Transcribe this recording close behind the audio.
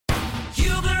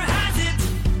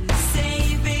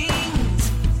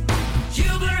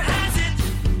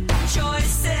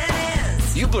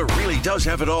does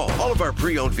have it all. All of our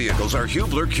pre-owned vehicles are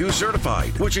Hubler Q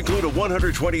certified, which include a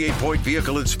 128-point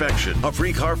vehicle inspection, a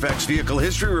free Carfax vehicle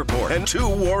history report, and 2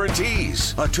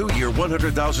 warranties. A 2-year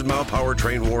 100,000-mile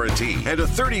powertrain warranty and a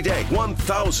 30-day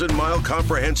 1,000-mile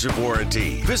comprehensive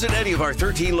warranty. Visit any of our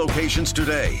 13 locations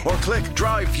today or click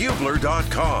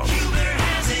drivehubler.com. Hubler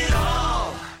has it all.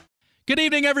 Good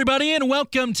evening, everybody, and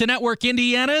welcome to Network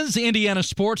Indiana's Indiana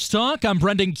Sports Talk. I'm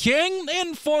Brendan King,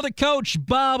 in for the coach,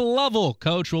 Bob Lovell.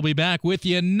 Coach will be back with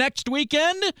you next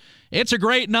weekend. It's a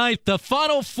great night. The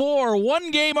Final Four, one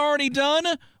game already done,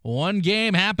 one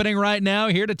game happening right now.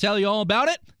 Here to tell you all about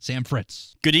it, Sam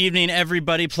Fritz. Good evening,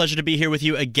 everybody. Pleasure to be here with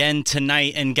you again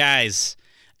tonight. And guys,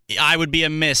 I would be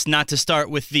amiss not to start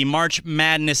with the March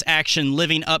Madness action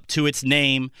living up to its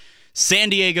name. San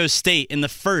Diego State in the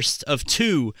first of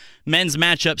 2 men's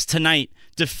matchups tonight,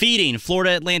 defeating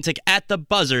Florida Atlantic at the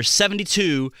buzzer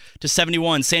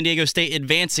 72-71. San Diego State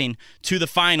advancing to the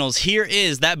finals. Here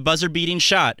is that buzzer-beating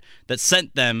shot that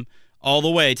sent them all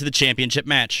the way to the championship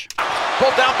match.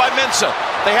 Pulled down by Mensah.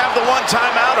 They have the one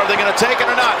timeout. Are they going to take it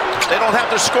or not? They don't have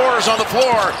their scorers on the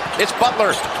floor. It's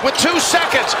Butler with 2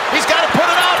 seconds. He's got to put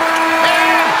it up. And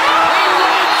he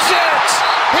wins it.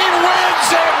 He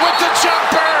wins it with the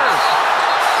jumper.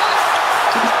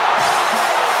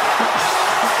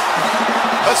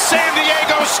 A San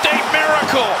Diego State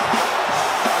miracle.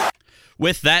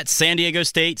 With that, San Diego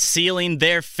State sealing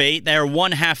their fate. They're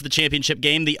one half of the championship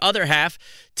game. The other half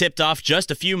tipped off just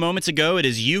a few moments ago. It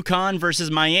is UConn versus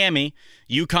Miami.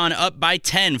 UConn up by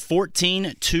 10,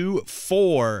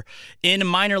 14-4. In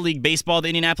minor league baseball, the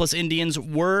Indianapolis Indians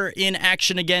were in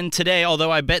action again today,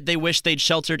 although I bet they wish they'd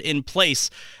sheltered in place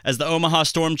as the Omaha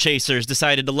Storm Chasers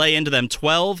decided to lay into them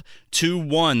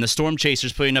 12-1. The Storm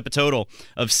Chasers putting up a total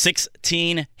of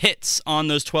 16 hits on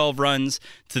those 12 runs,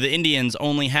 to the Indians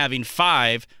only having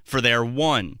 5 for their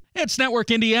 1. It's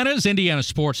Network Indiana's Indiana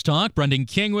Sports Talk. Brendan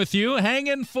King with you,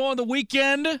 hanging for the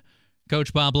weekend.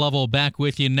 Coach Bob Lovell back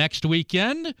with you next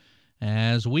weekend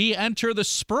as we enter the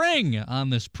spring on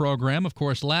this program. Of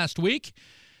course, last week,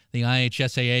 the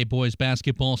IHSAA Boys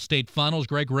Basketball State Finals.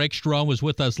 Greg Rakestraw was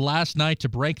with us last night to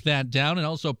break that down and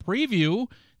also preview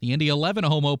the Indy 11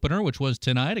 home opener, which was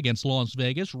tonight against Las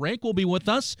Vegas. Rake will be with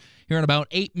us here in about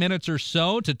 8 minutes or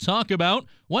so to talk about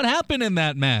what happened in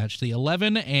that match. The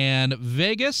 11 and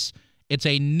Vegas, it's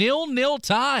a 0-0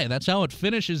 tie. That's how it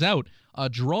finishes out. A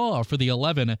draw for the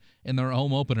 11 in their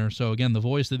home opener. So, again, the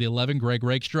voice of the 11, Greg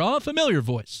Rakestraw, a familiar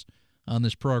voice on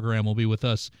this program, will be with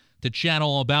us to chat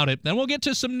all about it. Then we'll get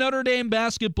to some Notre Dame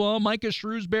basketball. Micah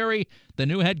Shrewsbury, the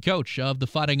new head coach of the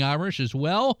Fighting Irish as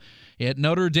well at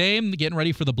Notre Dame, getting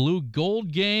ready for the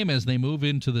blue-gold game as they move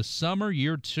into the summer.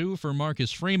 Year 2 for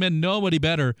Marcus Freeman. Nobody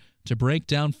better to break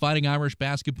down Fighting Irish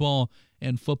basketball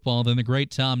and football than the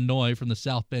great Tom Noy from the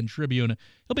South Bend Tribune.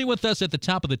 He'll be with us at the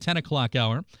top of the 10 o'clock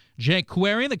hour. Jake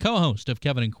Query, the co-host of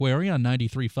Kevin and Query on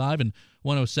 93.5 and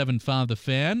 107.5 The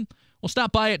Fan. We'll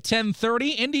stop by at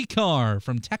 10:30. IndyCar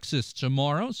from Texas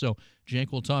tomorrow. So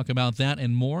Jake will talk about that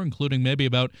and more, including maybe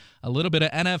about a little bit of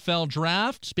NFL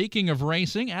draft. Speaking of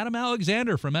racing, Adam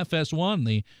Alexander from FS1,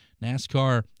 the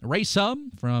NASCAR race hub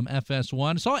from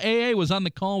FS1. Saw AA was on the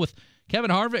call with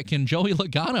Kevin Harvick and Joey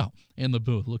Logano in the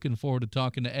booth. Looking forward to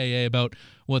talking to AA about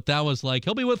what that was like.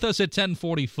 He'll be with us at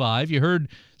 10:45. You heard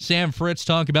Sam Fritz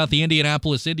talk about the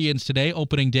Indianapolis Indians today.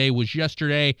 Opening day was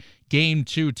yesterday. Game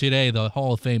 2 today. The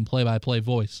Hall of Fame play-by-play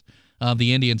voice of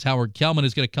the Indians, Howard Kellman,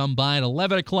 is going to come by at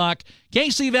 11 o'clock.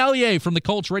 Casey Valier from the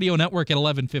Colts Radio Network at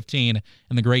 11:15.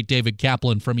 And the great David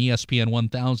Kaplan from ESPN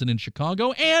 1000 in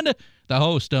Chicago. And the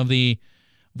host of the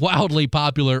wildly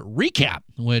popular Recap,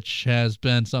 which has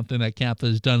been something that Cap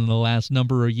has done in the last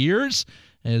number of years,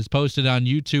 is posted on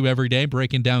YouTube every day,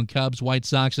 breaking down Cubs, White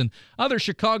Sox, and other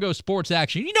Chicago sports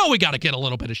action. You know we got to get a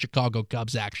little bit of Chicago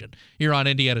Cubs action here on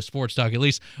Indiana Sports Talk, at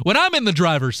least when I'm in the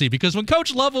driver's seat, because when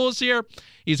Coach Lovell is here,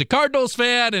 he's a Cardinals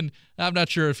fan, and I'm not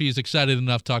sure if he's excited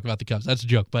enough to talk about the Cubs. That's a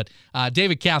joke, but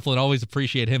David Kaplan, always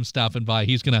appreciate him stopping by.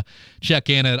 He's going to check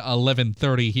in at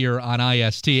 11:30 here on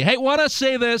IST. Hey, want to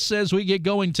say this as we get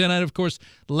going tonight. Of course,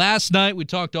 last night we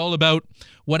talked all about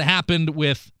what happened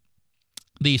with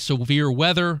the severe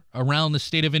weather around the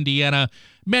state of Indiana.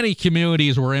 Many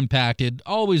communities were impacted.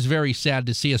 Always very sad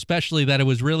to see, especially that it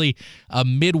was really a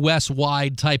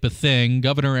Midwest-wide type of thing.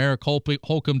 Governor Eric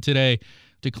Holcomb today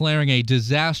declaring a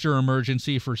disaster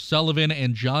emergency for Sullivan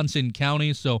and Johnson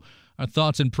counties. So our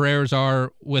thoughts and prayers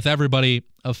are with everybody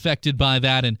affected by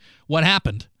that and what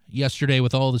happened yesterday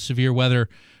with all the severe weather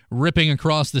ripping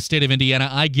across the state of Indiana.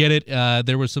 I get it.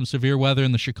 There was some severe weather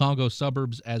in the Chicago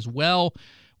suburbs as well,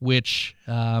 which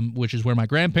is where my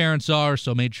grandparents are,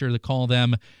 so made sure to call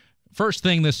them first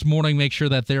thing this morning, make sure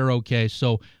that they're okay.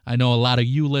 So I know a lot of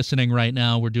you listening right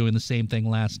now were doing the same thing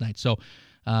last night. So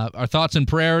our thoughts and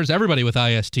prayers, everybody with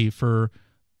IST, for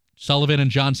Sullivan and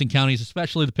Johnson counties,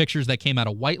 especially the pictures that came out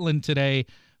of Whiteland today.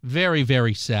 Very,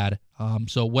 very sad.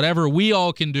 So whatever we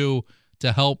all can do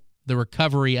to help the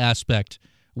recovery aspect,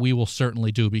 we will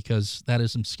certainly do, because that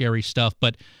is some scary stuff.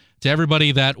 But to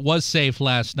everybody that was safe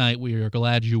last night, we are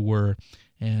glad you were,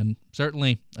 and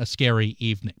certainly a scary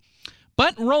evening.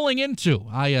 But rolling into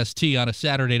IST on a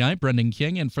Saturday night, Brendan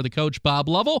King, and for the coach, Bob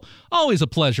Lovell, always a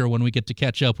pleasure when we get to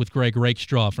catch up with Greg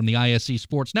Rakestraw from the ISC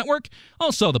Sports Network,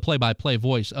 also the play-by-play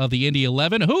voice of the Indy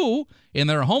 11, who, in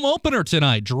their home opener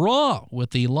tonight, draw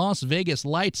with the Las Vegas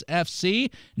Lights FC,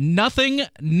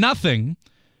 0-0.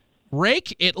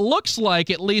 Rake, it looks like,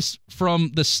 at least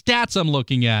from the stats I'm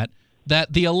looking at,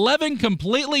 that the 11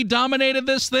 completely dominated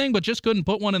this thing, but just couldn't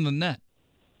put one in the net.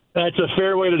 That's a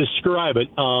fair way to describe it.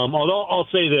 Although I'll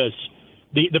say this,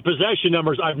 the possession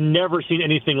numbers, I've never seen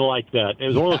anything like that. It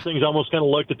was one of those things I almost kind of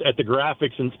looked at the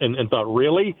graphics and thought,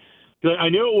 really? I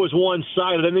knew it was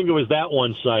one-sided. I didn't think it was that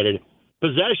one-sided.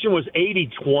 Possession was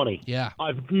 80-20. Yeah.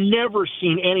 I've never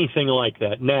seen anything like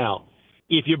that. Now,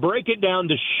 if you break it down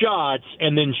to shots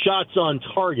and then shots on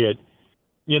target,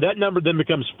 that number then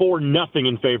becomes 4-0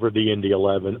 in favor of the Indy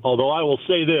 11. Although I will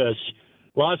say this,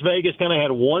 Las Vegas kind of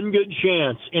had one good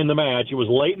chance in the match. It was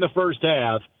late in the first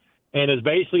half, and it's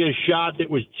basically a shot that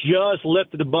was just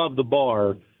lifted above the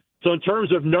bar. So in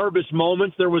terms of nervous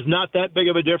moments, there was not that big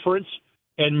of a difference,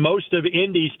 and most of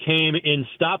Indy's came in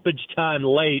stoppage time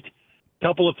late,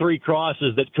 couple of 3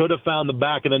 crosses that could have found the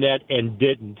back of the net and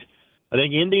didn't. I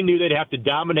think Indy knew they'd have to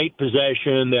dominate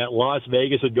possession, that Las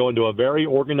Vegas would go into a very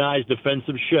organized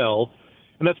defensive shell,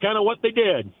 and that's kind of what they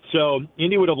did. So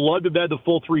Indy would have loved to have had the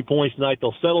full 3 points tonight.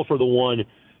 They'll settle for the 1,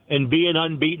 and being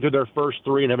unbeaten to their first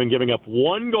 3 and having given up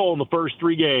 1 goal in the first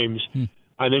 3 games,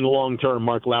 I think long-term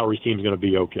Mark Lowry's team is going to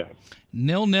be okay.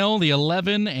 0-0, the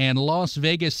 11, and Las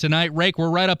Vegas tonight. Rake,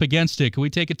 we're right up against it. Can we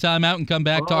take a timeout and come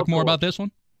back, talk more about this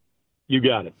one? You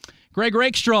got it. Greg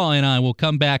Rakestraw and I will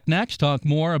come back next, talk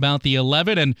more about the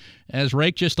 11, and as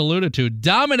Rake just alluded to,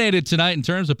 dominated tonight in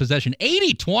terms of possession.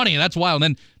 80-20, that's wild.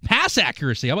 And then pass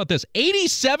accuracy, how about this?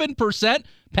 87%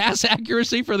 pass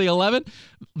accuracy for the 11.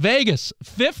 Vegas,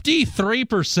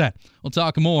 53%. We'll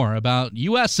talk more about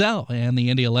USL and the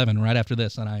Indy 11 right after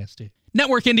this on IST.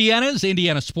 Network Indiana's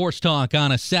Indiana Sports Talk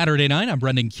on a Saturday night. I'm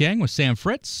Brendan King with Sam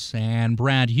Fritz and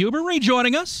Brad Huber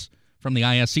rejoining us from the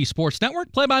ISC Sports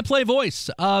Network. Play-by-play voice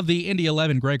of the Indy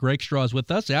 11, Greg Rakestraw, is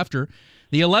with us after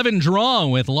the 11 draw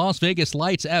with Las Vegas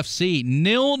Lights FC,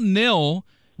 0-0.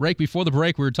 Right before the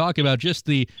break, we were talking about just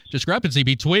the discrepancy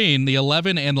between the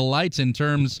 11 and the Lights in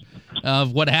terms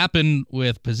of what happened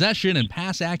with possession and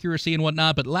pass accuracy and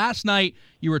whatnot. But last night,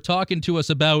 you were talking to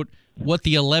us about what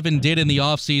the 11 did in the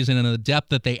offseason and the depth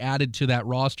that they added to that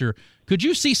roster. Could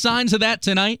you see signs of that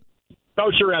tonight? Oh,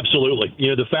 sure, absolutely.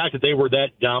 The fact that they were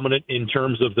that dominant in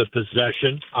terms of the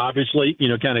possession, obviously,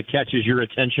 kind of catches your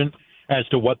attention as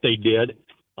to what they did.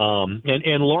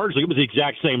 And largely, it was the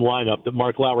exact same lineup that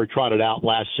Mark Lowry trotted out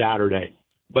last Saturday.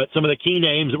 But some of the key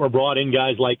names that were brought in,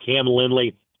 guys like Cam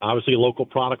Lindley, obviously a local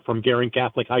product from Garing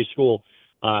Catholic High School,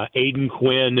 Aiden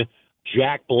Quinn,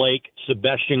 Jack Blake,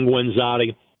 Sebastian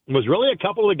Guenzotti, was really a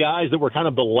couple of the guys that were kind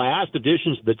of the last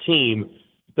additions to the team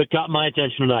that caught my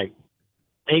attention tonight.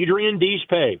 Adrian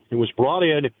Deespae, who was brought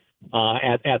in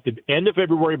at the end of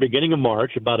February, beginning of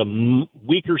March, about a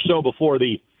week or so before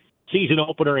the season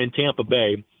opener in Tampa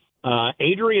Bay.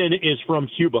 Adrian is from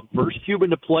Cuba, first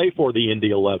Cuban to play for the Indy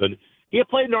 11. He had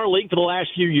played in our league for the last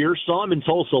few years, saw him in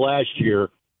Tulsa last year,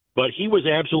 but he was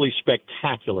absolutely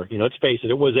spectacular. Let's face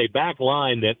it, it was a back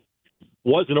line that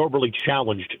wasn't overly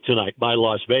challenged tonight by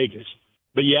Las Vegas.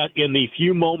 But yet, in the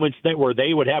few moments where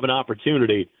they would have an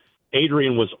opportunity,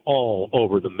 Adrian was all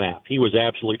over the map. He was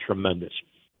absolutely tremendous.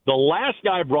 The last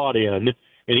guy brought in,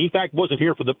 and he, in fact, wasn't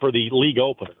here for the league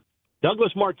opener,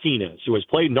 Douglas Martinez, who has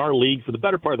played in our league for the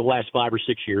better part of the last 5 or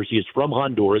 6 years. He is from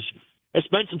Honduras, has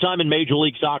spent some time in Major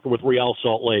League Soccer with Real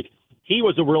Salt Lake. He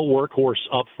was a real workhorse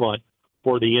up front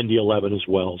for the Indy 11 as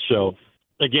well. So,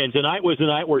 again, tonight was a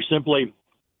night where simply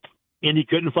Indy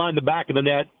couldn't find the back of the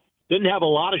net, didn't have a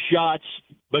lot of shots,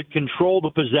 but controlled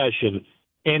the possession.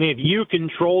 And if you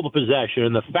control the possession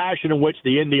in the fashion in which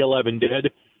the Indy 11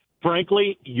 did,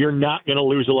 frankly, you're not going to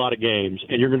lose a lot of games,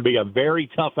 and you're going to be a very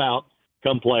tough out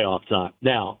come playoff time.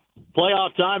 Now,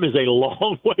 playoff time is a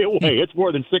long way away. It's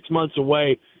more than 6 months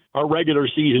away. Our regular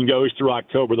season goes through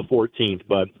October the 14th.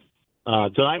 But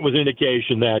tonight was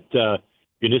indication that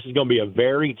this is going to be a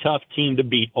very tough team to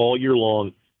beat all year long.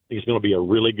 I think it's going to be a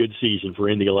really good season for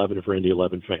Indy 11 and for Indy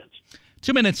 11 fans.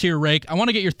 2 minutes here, Rake. I want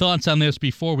to get your thoughts on this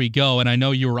before we go, and I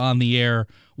know you were on the air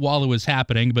while it was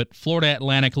happening, but Florida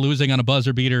Atlantic losing on a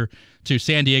buzzer beater to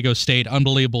San Diego State.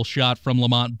 Unbelievable shot from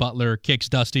Lamont Butler, kicks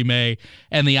Dusty May,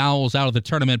 and the Owls out of the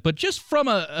tournament. But just from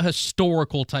a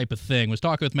historical type of thing, I was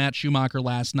talking with Matt Schumacher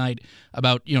last night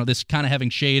about, this kind of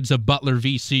having shades of Butler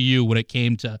VCU when it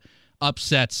came to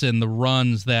upsets and the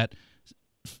runs that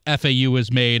FAU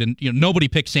has made, and nobody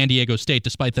picked San Diego State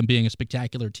despite them being a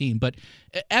spectacular team. But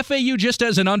FAU just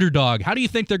as an underdog, how do you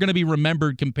think they're going to be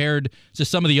remembered compared to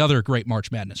some of the other great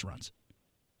March Madness runs?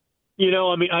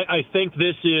 I think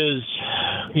this is,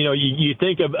 you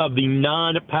think of the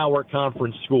non-power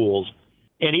conference schools,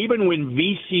 and even when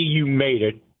VCU made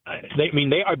it,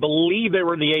 I believe they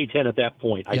were in the A-10 at that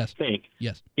point. Yes. I think.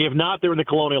 Yes. If not, they're in the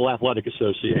Colonial Athletic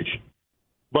Association.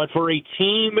 But for a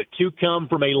team to come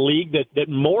from a league that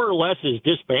more or less is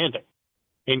disbanding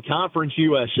in Conference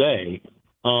USA,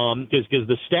 because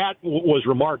the stat was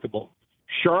remarkable.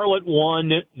 Charlotte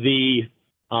won the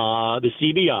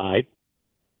CBI.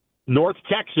 North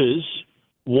Texas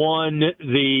won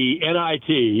the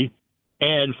NIT,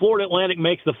 and Florida Atlantic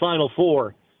makes the Final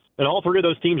Four. And all three of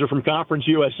those teams are from Conference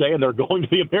USA, and they're going to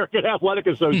the American Athletic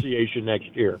Association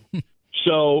next year.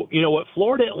 So, what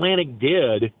Florida Atlantic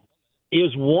did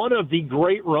is one of the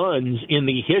great runs in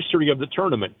the history of the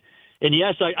tournament. And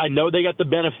yes, I know they got the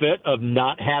benefit of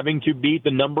not having to beat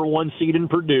the number 1 seed in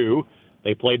Purdue.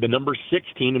 They played the number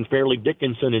 16 in Fairleigh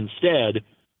Dickinson instead.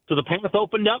 So the path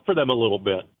opened up for them a little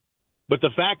bit. But the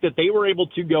fact that they were able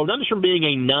to go, not just from being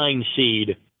a 9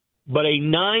 seed, but a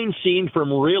 9 seed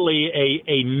from really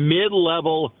a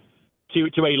mid-level to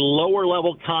a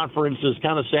lower-level conference is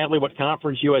kind of sadly what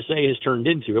Conference USA has turned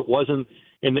into. It wasn't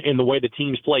in the way the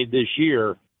teams played this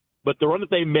year, but the run that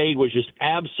they made was just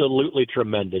absolutely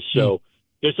tremendous. So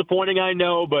disappointing, I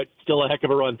know, but still a heck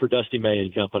of a run for Dusty May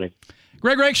and company.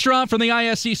 Greg Rakestraw from the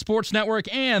ISC Sports Network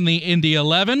and the Indy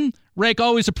 11. Rake,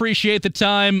 always appreciate the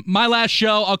time. My last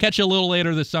show. I'll catch you a little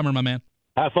later this summer, my man.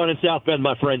 Have fun in South Bend,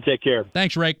 my friend. Take care.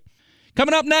 Thanks, Rake.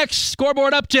 Coming up next,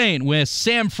 scoreboard update with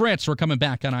Sam Fritz. We're coming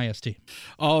back on IST.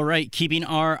 All right, keeping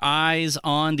our eyes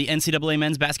on the NCAA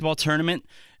men's basketball tournament.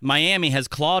 Miami has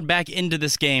clawed back into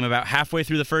this game about halfway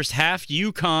through the first half.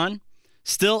 UConn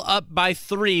still up by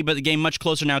 3, but the game much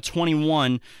closer now,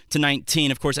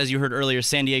 21-19. Of course, as you heard earlier,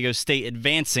 San Diego State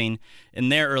advancing in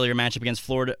their earlier matchup against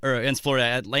Florida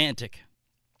Atlantic.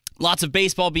 Lots of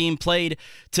baseball being played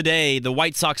today. The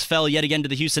White Sox fell yet again to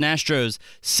the Houston Astros,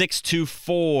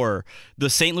 6-4. The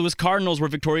St. Louis Cardinals were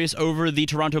victorious over the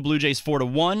Toronto Blue Jays,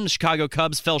 4-1. The Chicago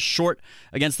Cubs fell short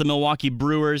against the Milwaukee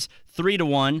Brewers,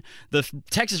 3-1. The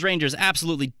Texas Rangers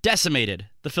absolutely decimated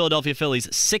the Philadelphia Phillies,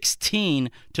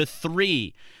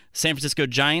 16-3. San Francisco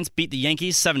Giants beat the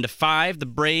Yankees 7-5. The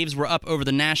Braves were up over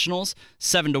the Nationals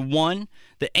 7-1.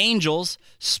 The Angels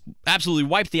absolutely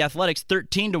wiped the Athletics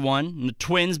 13-1. And the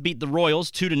Twins beat the Royals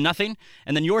 2-0.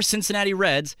 And then your Cincinnati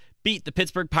Reds beat the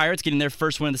Pittsburgh Pirates, getting their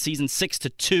first win of the season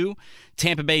 6-2.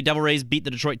 Tampa Bay Devil Rays beat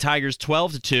the Detroit Tigers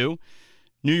 12-2.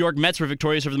 New York Mets were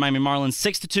victorious over the Miami Marlins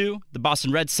 6-2. The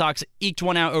Boston Red Sox eked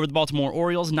one out over the Baltimore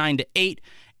Orioles 9-8.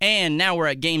 And now we're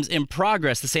at games in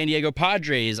progress. The San Diego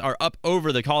Padres are up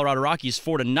over the Colorado Rockies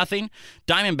 4-0.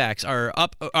 Diamondbacks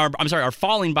are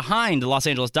falling behind the Los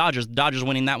Angeles Dodgers. The Dodgers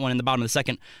winning that one in the bottom of the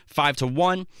second,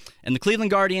 5-1. And the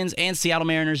Cleveland Guardians and Seattle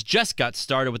Mariners just got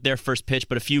started with their first pitch,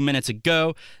 but a few minutes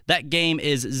ago. That game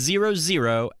is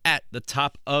 0-0 at the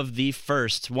top of the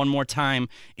first. One more time,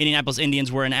 Indianapolis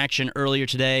Indians were in action earlier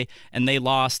today, and they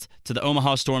lost to the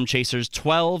Omaha Storm Chasers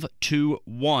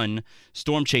 12-1.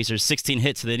 Storm Chasers 16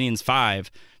 hits to the Indians 5.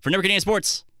 For Network Indiana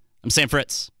Sports, I'm Sam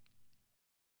Fritz.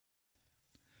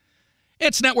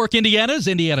 It's Network Indiana's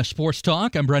Indiana Sports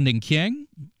Talk. I'm Brendan King.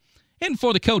 And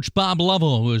for the coach, Bob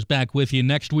Lovell, who is back with you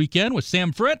next weekend with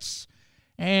Sam Fritz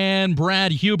and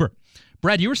Brad Huber.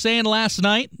 Brad, you were saying last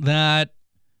night that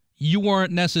you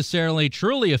weren't necessarily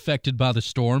truly affected by the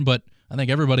storm, but I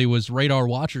think everybody was radar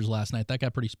watchers last night. That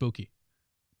got pretty spooky.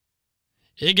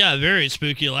 It got very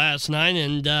spooky last night,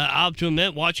 and I'll have to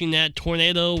admit, watching that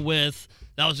tornado that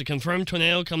was a confirmed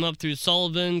tornado come up through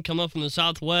Sullivan, come up from the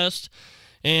southwest,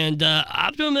 and I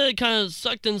have to admit it kind of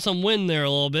sucked in some wind there a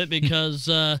little bit because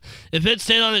if it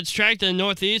stayed on its track to the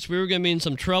northeast, we were going to be in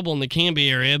some trouble in the Canby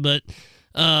area, but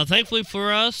thankfully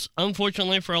for us,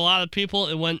 unfortunately for a lot of people,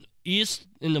 it went east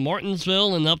into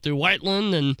Martinsville and up through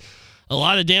Whiteland, and a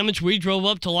lot of damage. We drove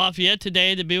up to Lafayette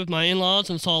today to be with my in-laws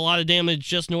and saw a lot of damage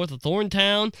just north of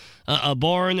Thorntown, a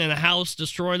barn and a house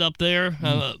destroyed up there.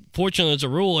 Fortunately, it's a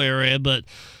rural area, but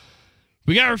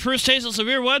We got our first taste of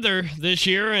severe weather this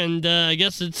year, and I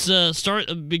guess it's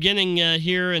beginning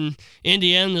here in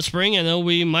Indiana in the spring. I know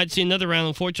we might see another round,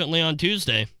 unfortunately, on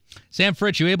Tuesday. Sam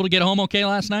Fritz, you able to get home okay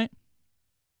last night?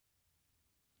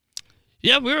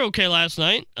 Yeah, we were okay last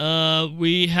night.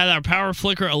 We had our power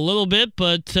flicker a little bit,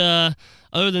 but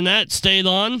other than that, stayed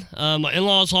on. My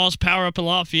in-laws lost power up in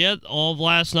Lafayette all of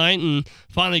last night and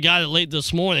finally got it late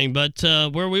this morning. But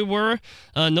where we were,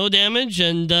 no damage,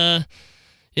 and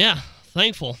yeah,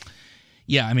 thankful.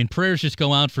 Yeah, I mean, prayers just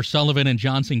go out for Sullivan and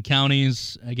Johnson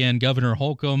counties. Again, Governor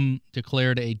Holcomb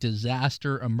declared a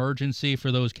disaster emergency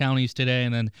for those counties today.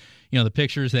 And then, the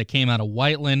pictures that came out of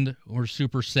Whiteland were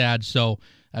super sad. So,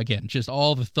 again, just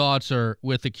all the thoughts are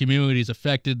with the communities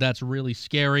affected. That's really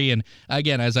scary. And,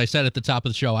 again, as I said at the top of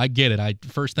the show, I get it.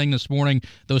 First thing this morning,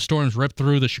 those storms ripped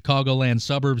through the Chicagoland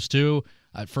suburbs, too.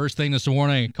 First thing this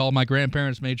morning, I called my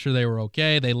grandparents, made sure they were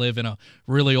okay. They live in a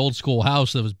really old-school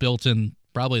house that was built in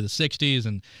probably the 60s,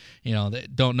 and they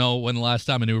don't know when the last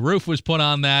time a new roof was put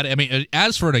on that. I mean,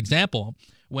 as for an example,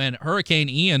 when Hurricane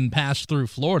Ian passed through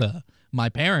Florida, my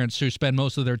parents, who spend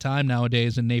most of their time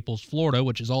nowadays in Naples, Florida,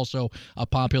 which is also a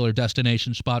popular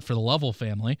destination spot for the Lovell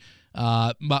family,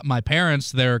 my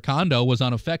parents, their condo was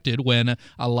unaffected when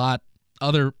a lot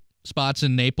other spots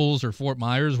in Naples or Fort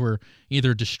Myers were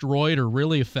either destroyed or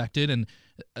really affected, and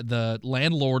the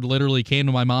landlord literally came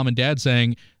to my mom and dad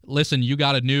saying, listen, you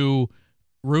got a new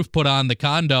roof put on the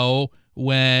condo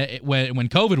when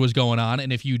COVID was going on,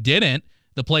 and if you didn't,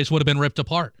 the place would have been ripped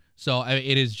apart. So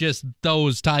it is just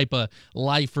those type of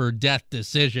life or death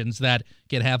decisions that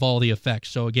can have all the effects.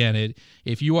 So again,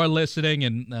 if you are listening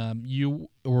and you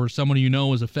or someone you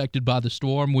know is affected by the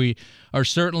storm, we are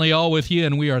certainly all with you,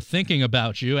 and we are thinking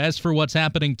about you. As for what's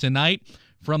happening tonight,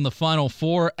 from the Final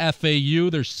Four,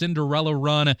 FAU, their Cinderella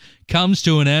run comes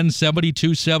to an end,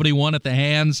 72-71 at the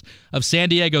hands of San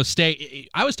Diego State.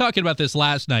 I was talking about this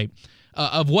last night,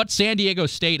 of what San Diego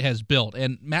State has built.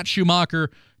 And Matt Schumacher,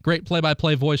 great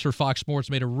play-by-play voice for Fox Sports,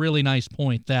 made a really nice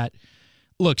point that,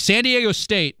 look, San Diego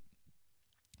State,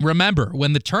 remember,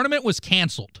 when the tournament was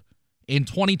canceled in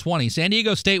 2020, San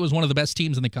Diego State was one of the best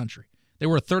teams in the country. They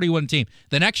were a 31 team.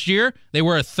 The next year, they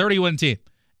were a 31 team.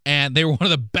 And they were one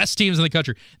of the best teams in the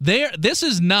country. This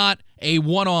is not a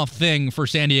one-off thing for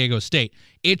San Diego State.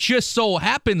 It just so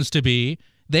happens to be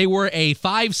they were a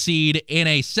 5 seed in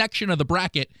a section of the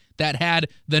bracket that had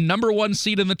the number 1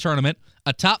 seed in the tournament,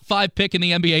 a top 5 pick in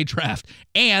the NBA draft,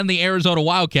 and the Arizona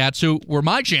Wildcats, who were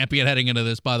my champion heading into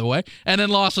this, by the way, and then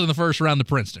lost in the first round to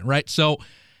Princeton, right? So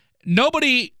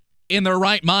nobody in their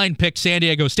right mind picked San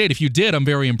Diego State. If you did, I'm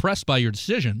very impressed by your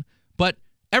decision. But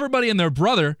everybody and their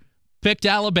brother picked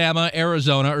Alabama,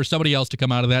 Arizona, or somebody else to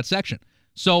come out of that section.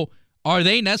 So are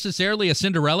they necessarily a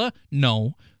Cinderella?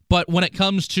 No. But when it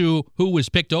comes to who was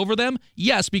picked over them,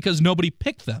 yes, because nobody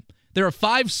picked them. They're a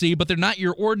 5 seed, but they're not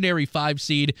your ordinary 5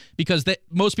 seed because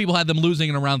most people had them losing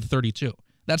in around the 32.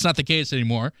 That's not the case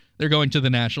anymore. They're going to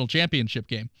the national championship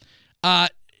game.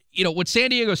 With San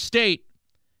Diego State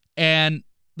and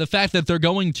the fact that they're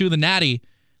going to the Natty,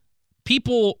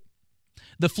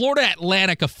 the Florida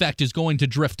Atlantic effect is going to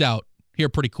drift out here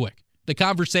pretty quick. The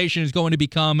conversation is going to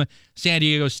become San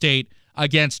Diego State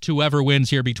against whoever wins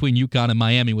here between UConn and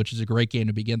Miami, which is a great game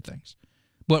to begin things.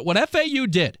 But what FAU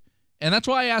did, and that's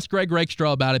why I asked Greg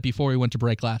Rakestraw about it before we went to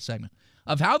break last segment,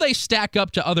 of how they stack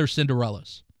up to other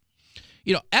Cinderellas.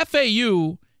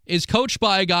 FAU is coached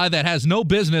by a guy that has no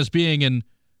business being in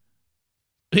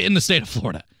the state of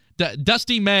Florida.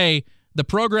 Dusty May, the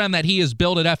program that he has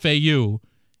built at FAU,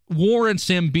 warrants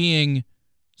him being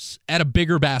at a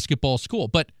bigger basketball school.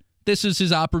 But this is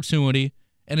his opportunity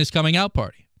and his coming out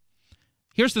party.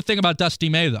 Here's the thing about Dusty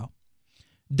May, though.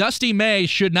 Dusty May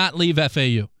should not leave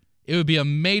FAU. It would be a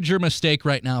major mistake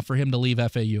right now for him to leave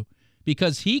FAU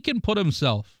because he can put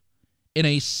himself in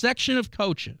a section of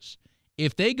coaches.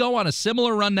 If they go on a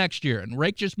similar run next year, and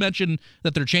Rake just mentioned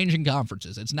that they're changing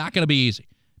conferences, it's not going to be easy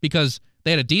because they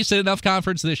had a decent enough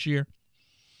conference this year,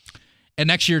 and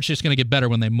next year it's just going to get better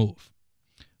when they move.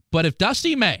 But if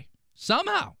Dusty May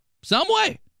somehow, some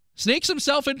way, sneaks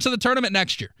himself into the tournament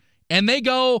next year, and they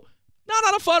go not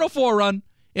on a Final Four run,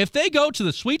 if they go to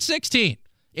the Sweet 16,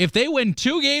 if they win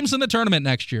 2 games in the tournament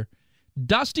next year,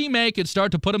 Dusty May could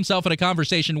start to put himself in a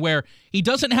conversation where he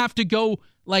doesn't have to go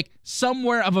like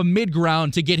somewhere of a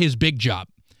mid-ground to get his big job.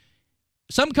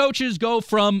 Some coaches go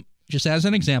from, just as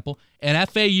an example, an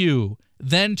FAU,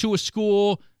 then to a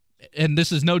school, and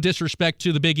this is no disrespect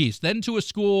to the Big East, then to a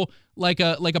school like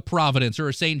a Providence or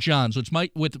a St. John's, which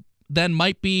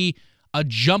might be a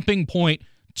jumping point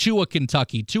to a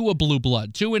Kentucky, to a Blue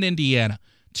Blood, to an Indiana,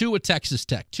 to a Texas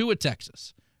Tech, to a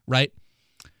Texas, right?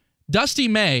 Dusty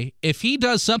May, if he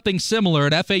does something similar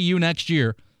at FAU next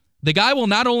year, the guy will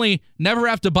not only never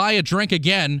have to buy a drink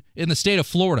again in the state of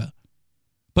Florida,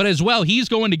 but as well, he's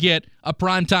going to get a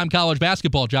primetime college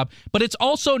basketball job. But it's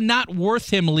also not worth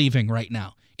him leaving right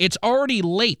now. It's already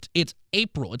late. It's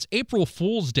April. It's April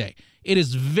Fool's Day. It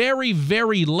is very,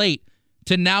 very late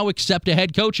to now accept a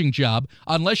head coaching job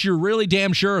unless you're really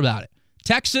damn sure about it.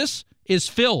 Texas is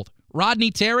filled. Rodney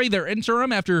Terry, their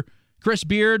interim after Chris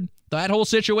Beard, that whole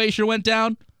situation went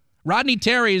down. Rodney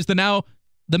Terry is now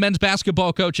the men's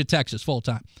basketball coach at Texas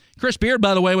full-time. Chris Beard,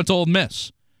 by the way, went to Ole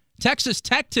Miss. Texas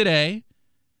Tech today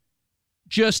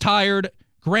just hired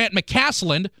Grant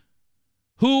McCasland,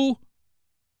 who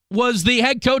was the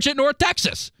head coach at North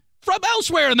Texas from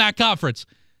elsewhere in that conference.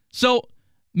 So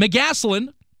McCasland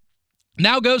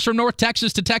now goes from North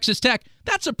Texas to Texas Tech.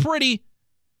 That's a pretty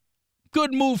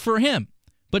good move for him.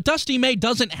 But Dusty May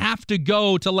doesn't have to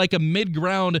go to like a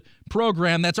mid-ground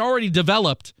program that's already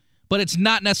developed, but it's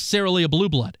not necessarily a blue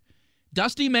blood.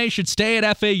 Dusty May should stay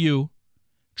at FAU,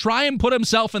 try and put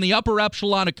himself in the upper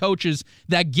echelon of coaches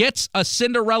that gets a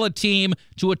Cinderella team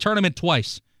to a tournament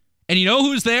twice. And you know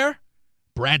who's there?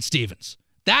 Brad Stevens.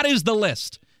 That is the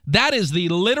list. That is the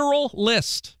literal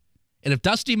list. And if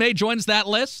Dusty May joins that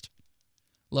list,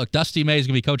 look, Dusty May is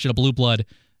going to be coaching a blue blood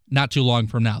not too long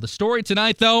from now. The story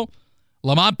tonight, though,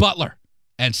 Lamont Butler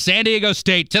and San Diego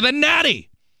State to the Natty.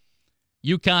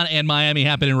 UConn and Miami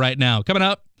happening right now. Coming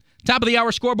up, top of the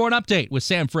hour scoreboard update with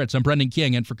Sam Fritz. I'm Brendan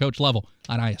King in for Coach Level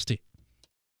on IST.